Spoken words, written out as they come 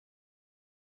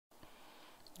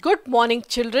Good morning,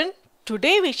 children.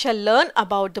 Today we shall learn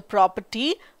about the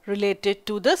property related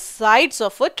to the sides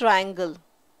of a triangle.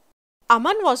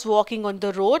 Aman was walking on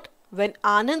the road when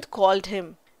Anand called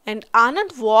him, and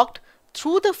Anand walked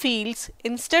through the fields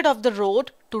instead of the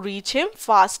road to reach him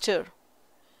faster.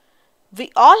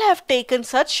 We all have taken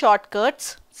such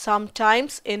shortcuts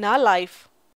sometimes in our life.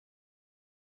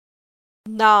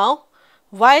 Now,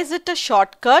 why is it a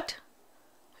shortcut?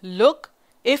 Look,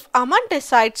 if Aman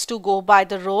decides to go by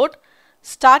the road,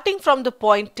 starting from the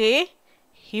point A,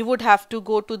 he would have to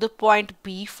go to the point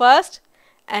B first,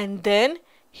 and then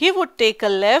he would take a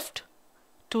left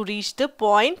to reach the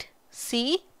point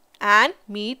C and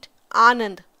meet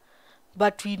Anand.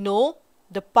 But we know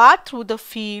the path through the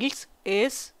fields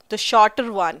is the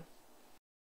shorter one.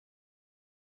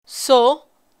 So,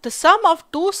 the sum of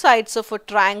two sides of a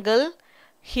triangle,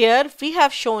 here we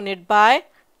have shown it by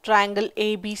triangle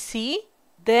ABC.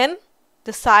 Then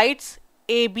the sides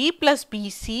AB plus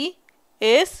BC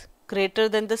is greater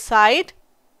than the side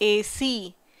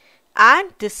AC,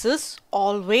 and this is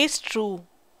always true.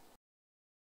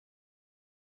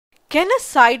 Can a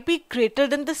side be greater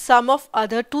than the sum of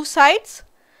other two sides?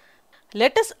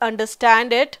 Let us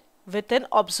understand it with an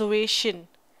observation.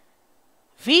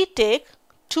 We take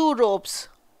two ropes.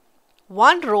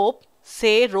 One rope,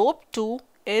 say rope 2,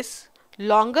 is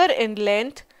longer in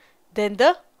length than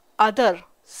the other,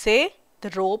 say the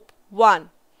rope 1.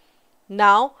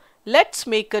 Now let's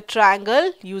make a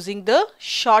triangle using the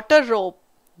shorter rope,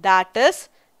 that is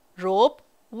rope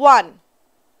 1.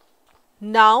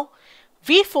 Now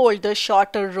we fold the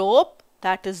shorter rope,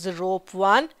 that is the rope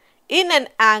 1, in an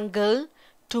angle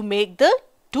to make the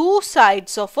two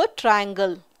sides of a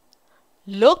triangle.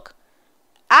 Look,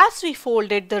 as we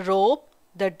folded the rope,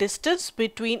 the distance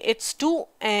between its two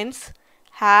ends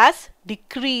has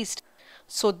decreased.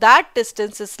 So that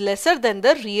distance is lesser than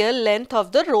the real length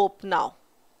of the rope now.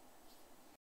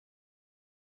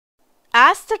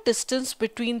 As the distance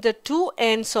between the two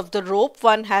ends of the rope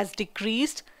 1 has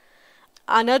decreased,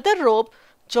 another rope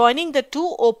joining the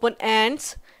two open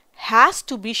ends has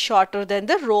to be shorter than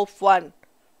the rope 1,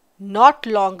 not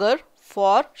longer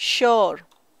for sure.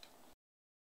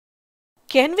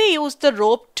 Can we use the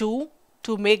rope 2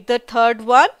 to make the third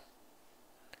one?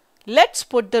 Let's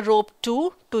put the rope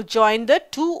 2 to join the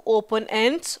two open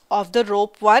ends of the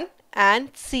rope 1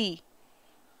 and see.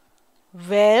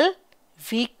 Well,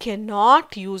 we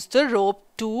cannot use the rope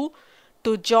 2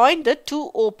 to join the two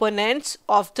open ends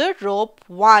of the rope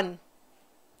 1,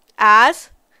 as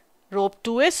rope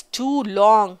 2 is too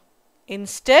long.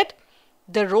 Instead,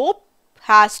 the rope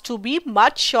has to be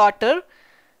much shorter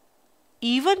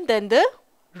even than the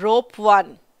rope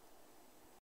 1.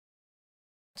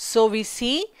 So we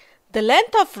see the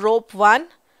length of rope 1,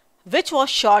 which was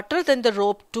shorter than the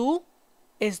rope 2,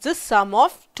 is the sum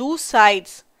of two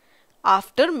sides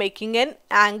after making an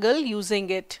angle using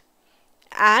it.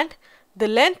 And the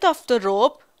length of the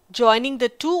rope joining the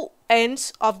two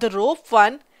ends of the rope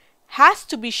 1 has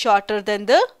to be shorter than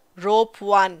the rope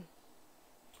 1.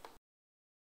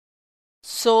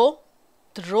 So,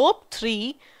 the rope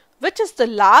 3, which is the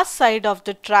last side of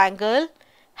the triangle,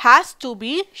 has to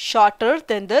be shorter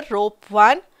than the rope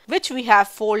 1, which we have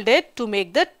folded to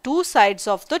make the two sides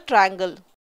of the triangle.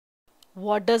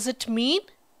 What does it mean?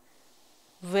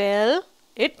 Well,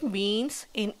 it means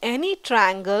in any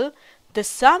triangle, the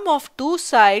sum of two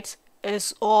sides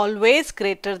is always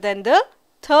greater than the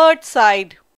third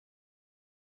side.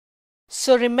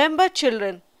 So remember,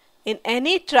 children, in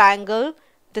any triangle,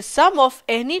 the sum of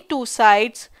any two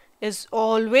sides is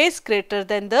always greater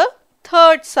than the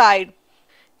third side.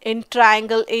 In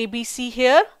triangle ABC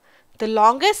here, the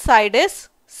longest side is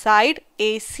side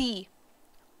AC.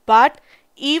 But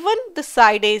even the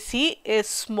side AC is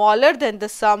smaller than the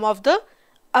sum of the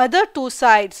other two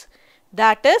sides,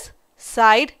 that is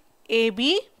side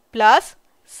AB plus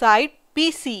side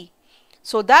BC.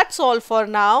 So that's all for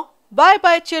now. Bye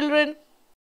bye, children.